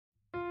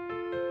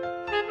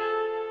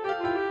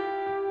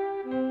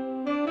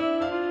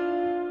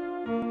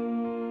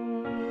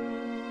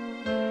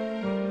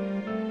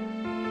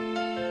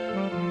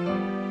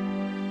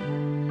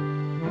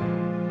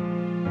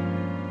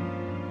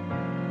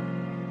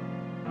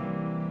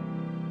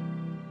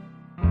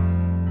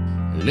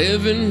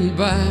Living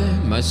by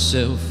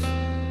myself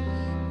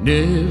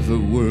never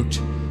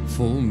worked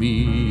for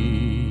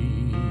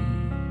me.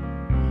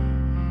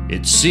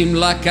 It seemed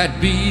like I'd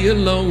be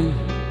alone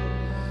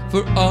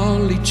for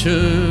all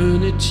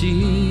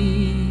eternity.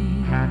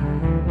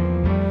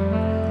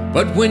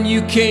 But when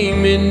you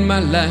came in my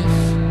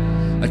life,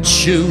 a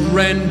chill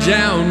ran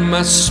down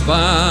my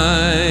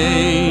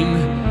spine.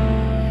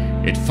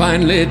 It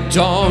finally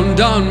dawned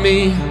on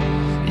me,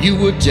 you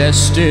were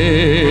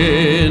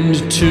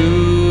destined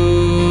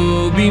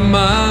to be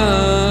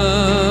mine.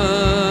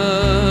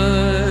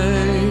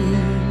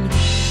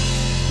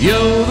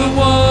 You're the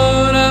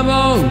one I've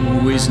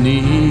always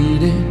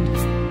needed.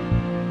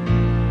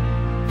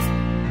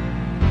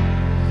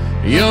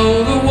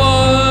 You're the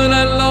one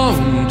I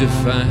long to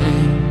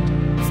find.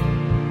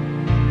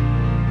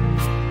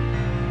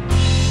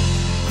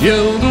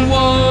 You're the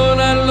one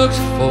I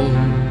looked for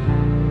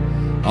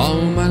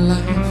all my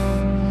life,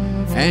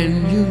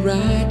 and you're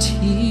right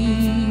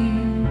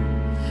here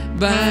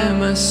by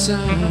my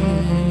side.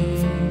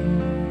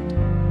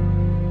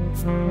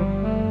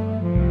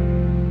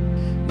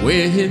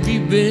 Where have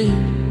you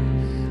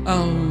been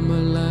all my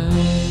life?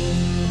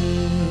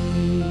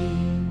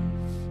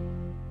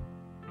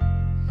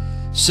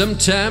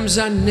 Sometimes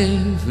I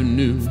never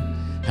knew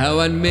how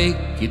I'd make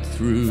it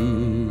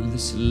through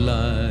this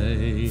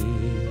life.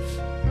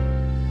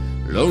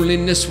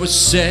 Loneliness was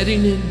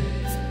setting in,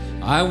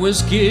 I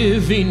was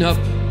giving up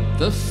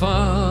the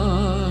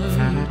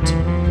fight.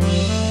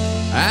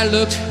 I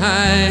looked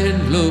high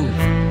and low,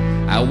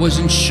 I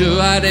wasn't sure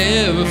I'd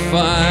ever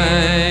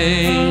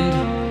find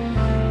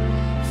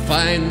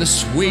the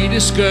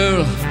sweetest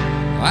girl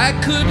I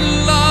could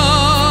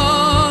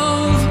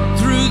love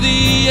through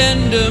the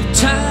end of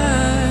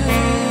time.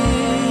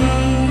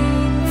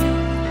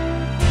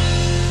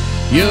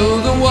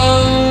 You're the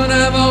one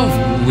I've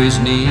always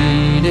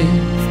needed.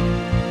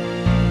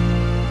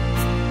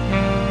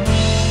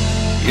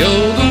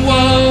 You're the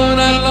one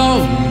I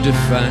long to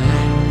find.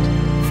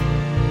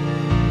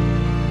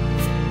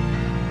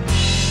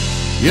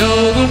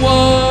 You're the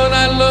one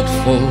I looked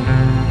for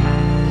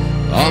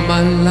all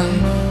my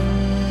life,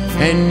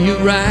 and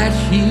you're right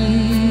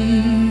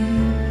here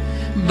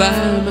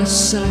by my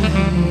side.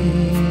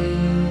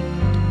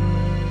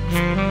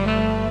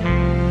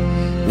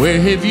 Where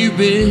have you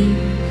been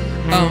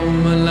all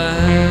my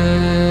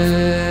life?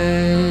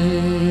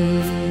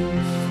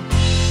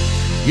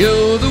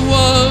 You're the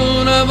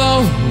one I've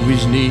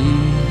always needed.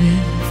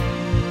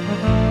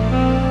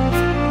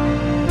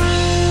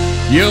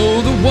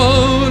 You're the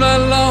one I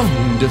long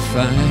to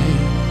find.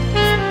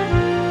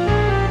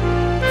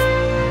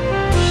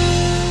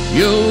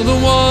 You're the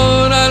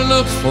one I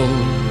look for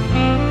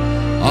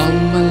all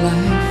my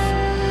life,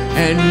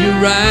 and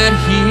you're right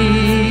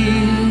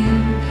here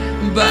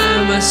by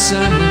my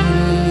side.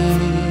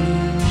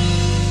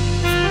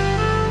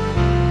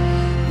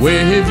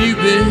 Where have you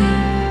been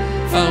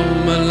all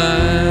my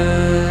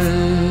life?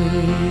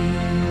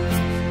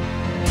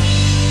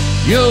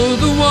 You're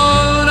the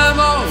one I've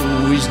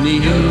always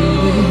needed.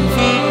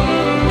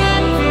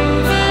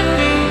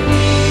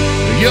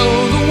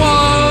 You're the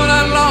one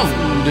I long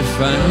to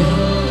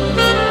find.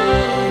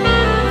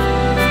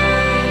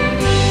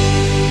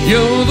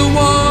 You're the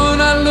one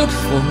I look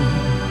for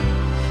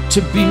to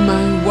be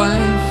my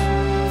wife,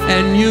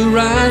 and you're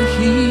right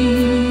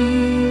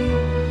here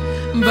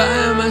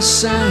by my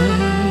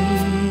side.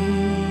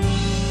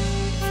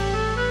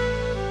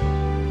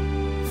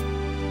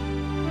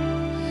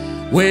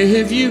 Where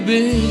have you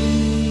been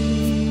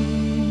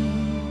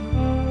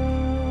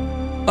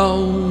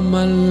all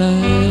my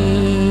life?